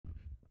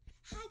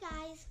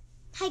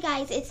Hi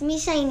guys, it's me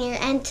Cheyenne here,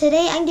 and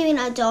today I'm doing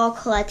a doll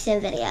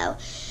collection video.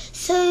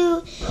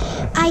 So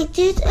I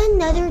did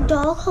another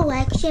doll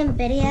collection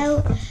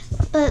video,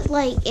 but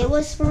it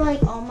was for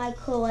all my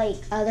cool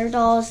other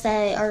dolls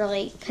that are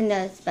kind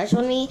of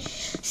special to me.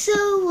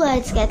 So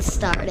let's get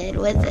started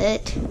with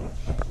it.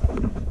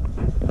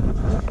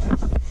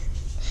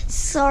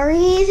 Sorry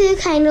if it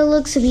kind of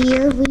looks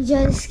weird. We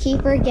just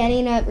keep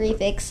forgetting to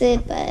refix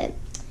it, but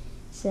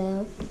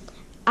so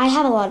I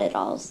have a lot of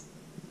dolls.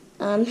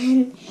 So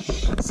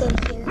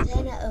here's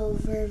an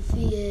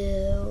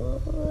overview.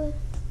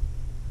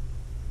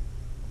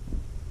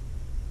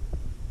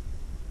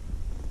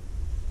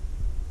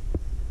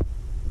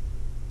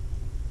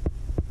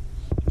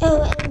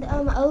 Oh, and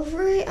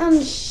over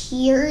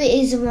here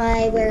is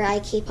where I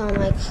keep all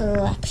my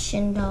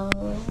collection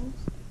dolls.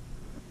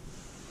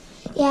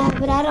 Yeah,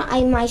 but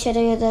I might show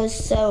you those.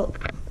 So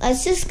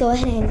let's just go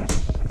ahead and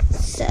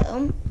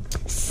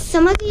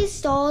some of these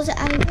dolls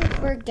I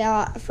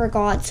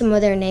forgot some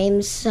of their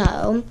names,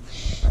 so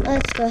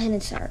let's go ahead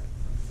and start.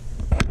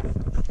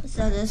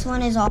 So this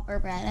one is all for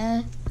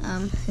Bretta.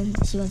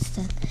 She wants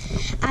to.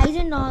 I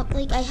did not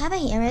I have a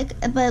hammock,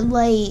 but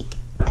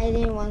I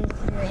didn't want to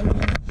put her in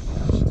here.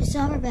 Just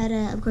all for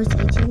Bretta. Of course,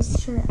 I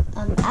changed her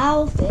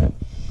outfit,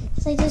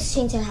 so I just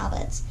changed her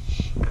habits.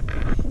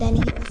 Then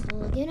here's the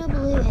Laguna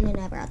Blue and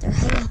another other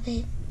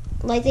outfit.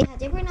 They have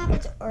different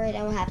outfits, or I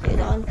don't have to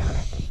on.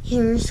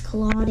 Here's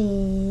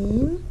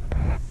Claudine.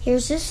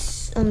 Here's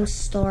this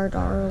Star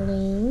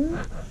Darling.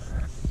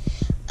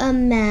 A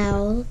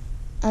Mal.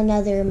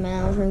 Another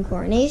Mal from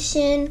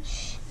Coronation.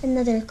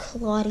 Another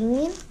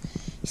Claudine.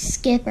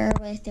 Skipper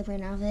with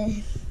different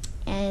outfit.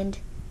 And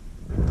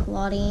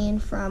Claudine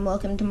from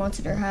Welcome to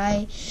Monster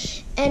High.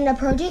 And a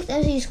Project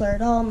MC Square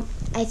doll.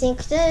 I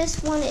think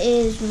this one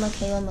is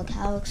Michaela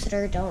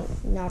McAllister.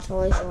 Not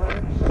totally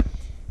sure.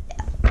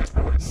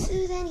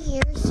 So then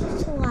here's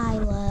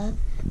Lila,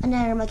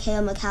 another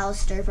Michaela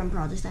McAllister from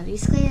Project MC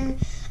Square,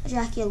 a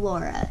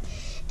Draculaura,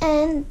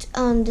 and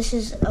this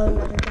is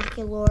another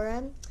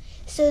Draculaura.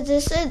 So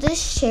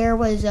this chair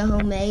was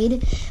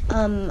homemade.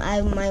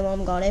 My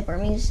mom got it for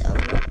me. So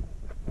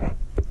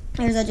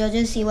here's a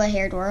JoJo Siwa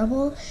hair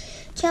adorable,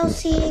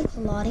 Chelsea,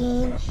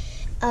 Claudine,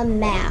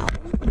 Mal.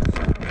 I'm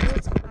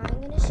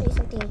gonna show you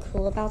something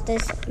cool about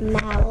this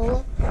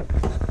Mal.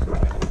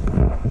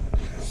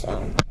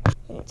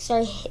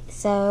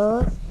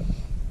 So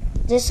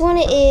this one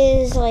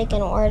is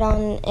an art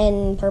on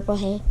in purple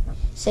hair.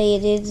 So you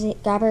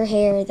did grab her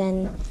hair,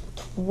 then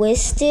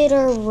twist it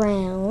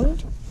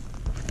around,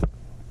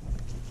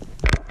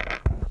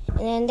 and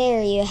then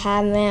there you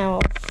have Mal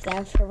with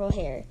that purple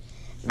hair.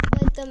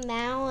 But the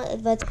Mal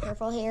with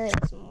purple hair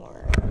is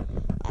more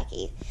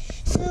wacky.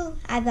 So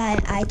I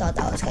thought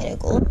that was kind of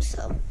cool.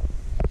 So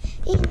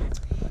yeah.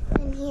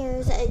 And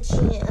here's a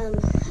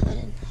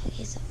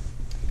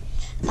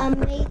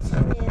made to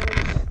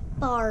move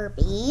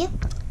Barbie,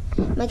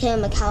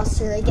 Michaela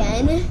McAllister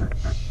again.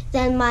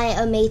 Then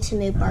my made to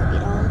move Barbie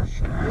doll.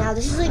 Now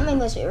this is my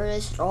most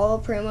favorite doll,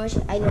 pretty much.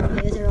 I know I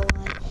play with her a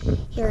lot.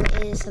 Here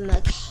is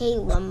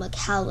Michaela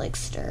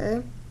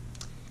McAllister,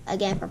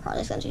 again for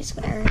Project MC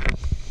Square.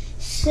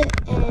 So,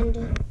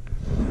 and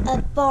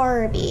a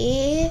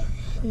Barbie,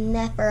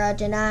 Nephra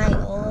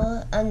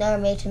Denial, another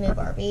made to move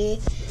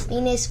Barbie,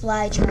 Venus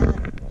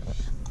Flytrap,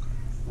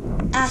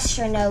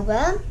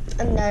 Astronova,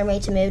 another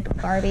made to move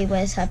Barbie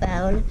with her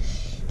bone,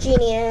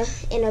 Genie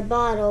in a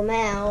Bottle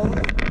Mal,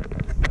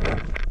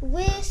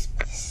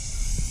 Wisp,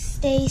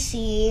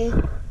 Stacy,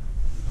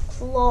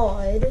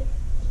 Claude,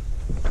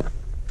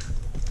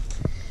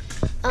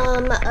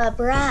 a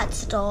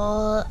Bratz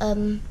doll,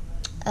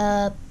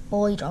 a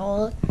boy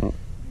doll,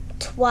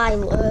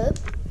 Twyla,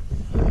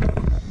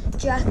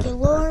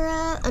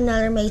 Draculaura,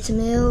 another made to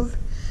move,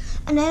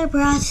 another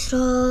Bratz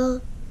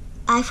doll.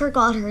 I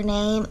forgot her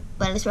name,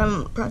 but it's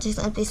from Project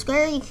MC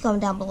Square. You can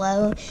comment down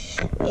below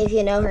if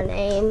you know her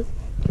name.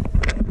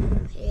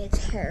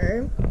 It's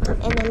her.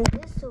 And then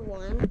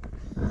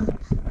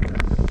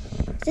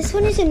this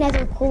one is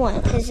another cool one,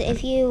 because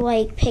if you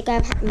pick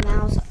up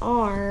Mal's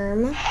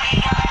arm,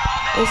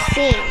 it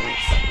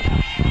sings.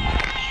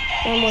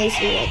 That always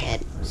be really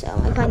good. So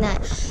I find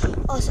that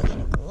also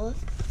kind of cool.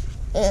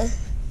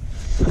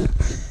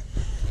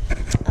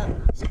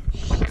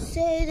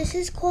 So this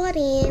is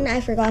Claudine.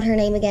 I forgot her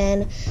name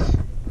again.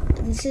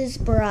 This is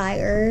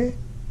Briar.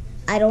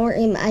 I don't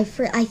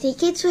remember. I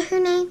think it's her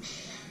name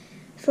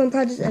from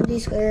Project MC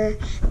Square.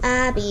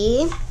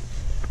 Abby,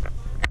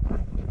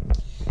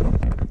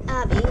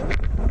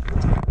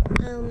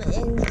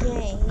 and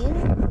Jane,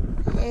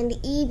 and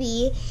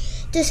Evie.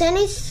 This one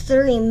is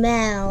 3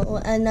 Mal,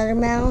 another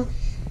Mal,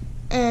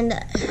 and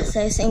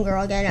so same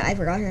girl again. I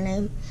forgot her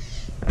name.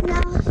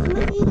 Now, some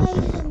of you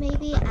guys may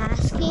be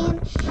asking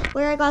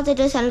where I got the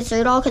Descendants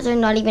 3 doll, because they're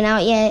not even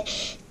out yet.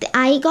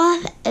 I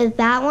got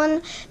that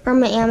one from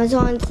my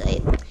Amazon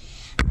site.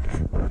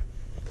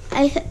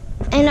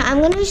 And I'm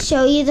going to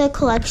show you the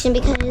collection,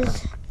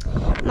 because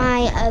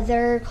my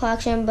other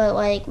collection, but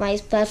my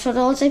special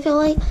dolls, I feel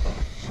like.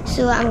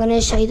 So I'm going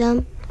to show you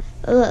them.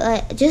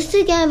 just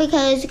again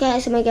because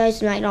some of you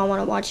guys might not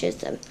want to watch this.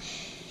 So,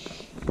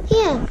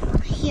 yeah,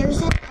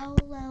 here's an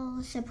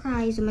LOL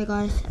surprise. Oh my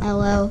gosh,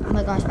 LOL. Oh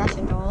my gosh,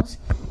 fashion dolls.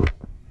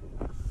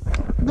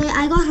 But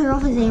I got her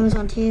off of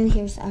Amazon too.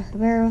 Here's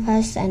her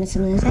vest and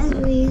some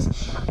accessories.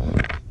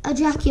 A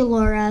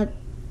Draculaura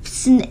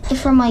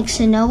from like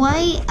Snow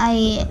White.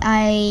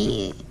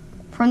 I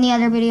from the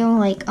other video,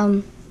 like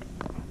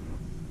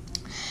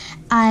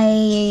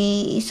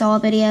I saw a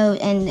video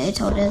and it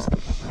told us.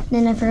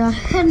 Then I forgot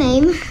her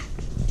name.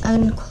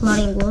 I'm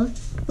Claudine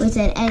Wolf with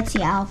an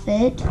Etsy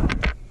outfit.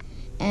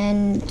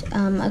 And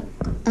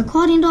a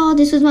Claudine doll.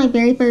 This was my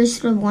very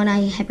first one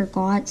I ever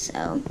got.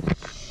 So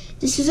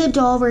this is a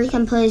doll where you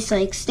can place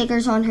like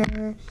stickers on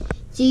her.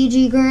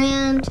 DG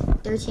Grand,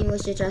 13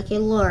 was the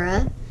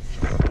Draculaura.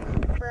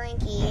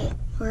 Frankie,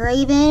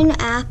 Raven,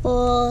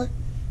 Apple,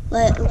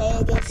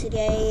 Leggings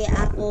Today,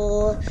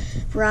 Apple,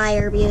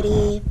 Briar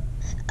Beauty,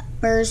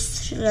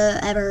 Burst,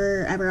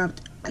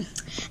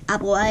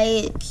 Apple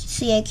Eye,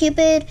 CA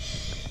Cupid,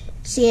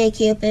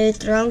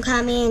 Throne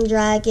Coming,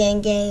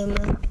 Dragon Game,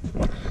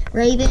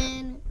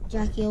 Raven,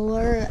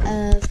 Draculaura,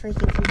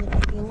 freaking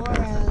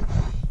Draculaura,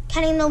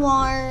 Kenny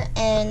Noir,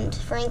 and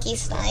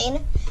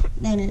Frankenstein.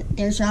 Then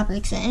there's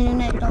Robert's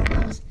Internet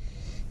Dolls.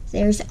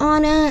 There's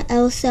Anna,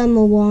 Elsa,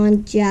 Moana,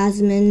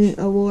 Jasmine,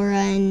 Aurora,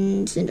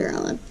 and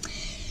Cinderella.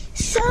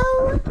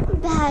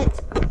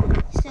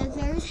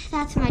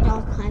 That's my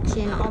doll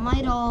collection. All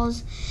my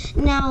dolls.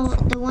 Now,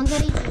 the ones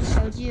that I just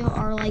showed you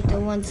are like the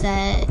ones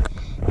that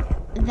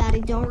I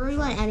don't really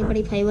let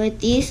anybody play with.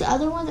 These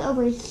other ones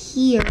over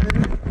here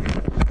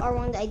are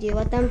ones I do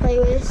let them play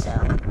with. So,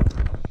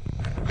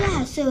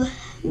 yeah. So,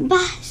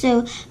 bye.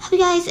 So, hope you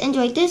guys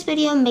enjoyed this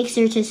video. Make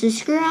sure to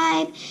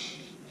subscribe,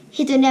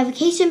 hit the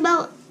notification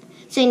bell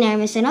so you never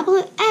miss an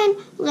upload, and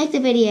like the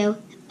video.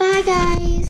 Bye, guys.